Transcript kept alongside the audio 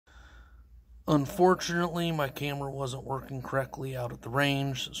Unfortunately, my camera wasn't working correctly out at the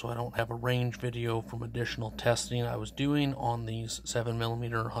range, so I don't have a range video from additional testing I was doing on these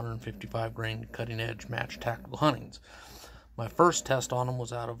 7mm 155 grain cutting edge match tactical huntings. My first test on them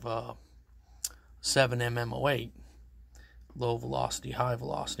was out of 7mm08, low velocity, high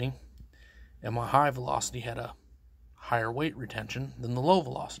velocity, and my high velocity had a higher weight retention than the low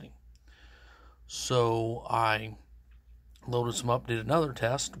velocity. So I loaded some up, did another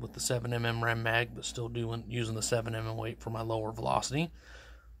test with the 7mm Rem Mag, but still using the 7mm weight for my lower velocity.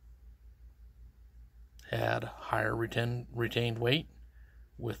 Had higher retained weight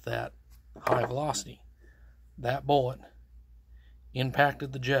with that high velocity. That bullet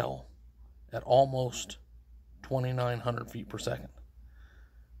impacted the gel at almost 2,900 feet per second.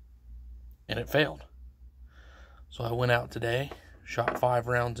 And it failed. So I went out today, shot 5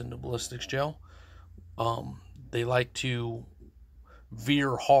 rounds into ballistics gel. They like to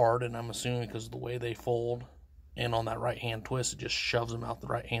veer hard, and I'm assuming because of the way they fold, and on that right hand twist, it just shoves them out the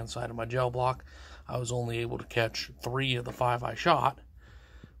right hand side of my gel block. I was only able to catch 3 of the 5 I shot,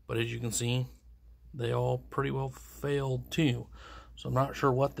 but as you can see, they all pretty well failed too. So I'm not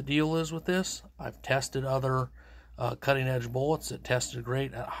sure what the deal is with this. I've tested other cutting edge bullets that tested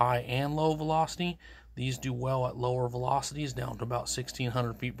great at high and low velocity. These do well at lower velocities, down to about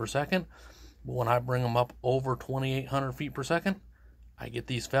 1,600 feet per second. But when I bring them up over 2,800 feet per second, I get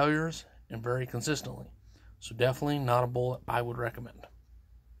these failures, and very consistently. So definitely not a bullet I would recommend.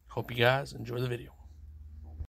 Hope you guys enjoy the video.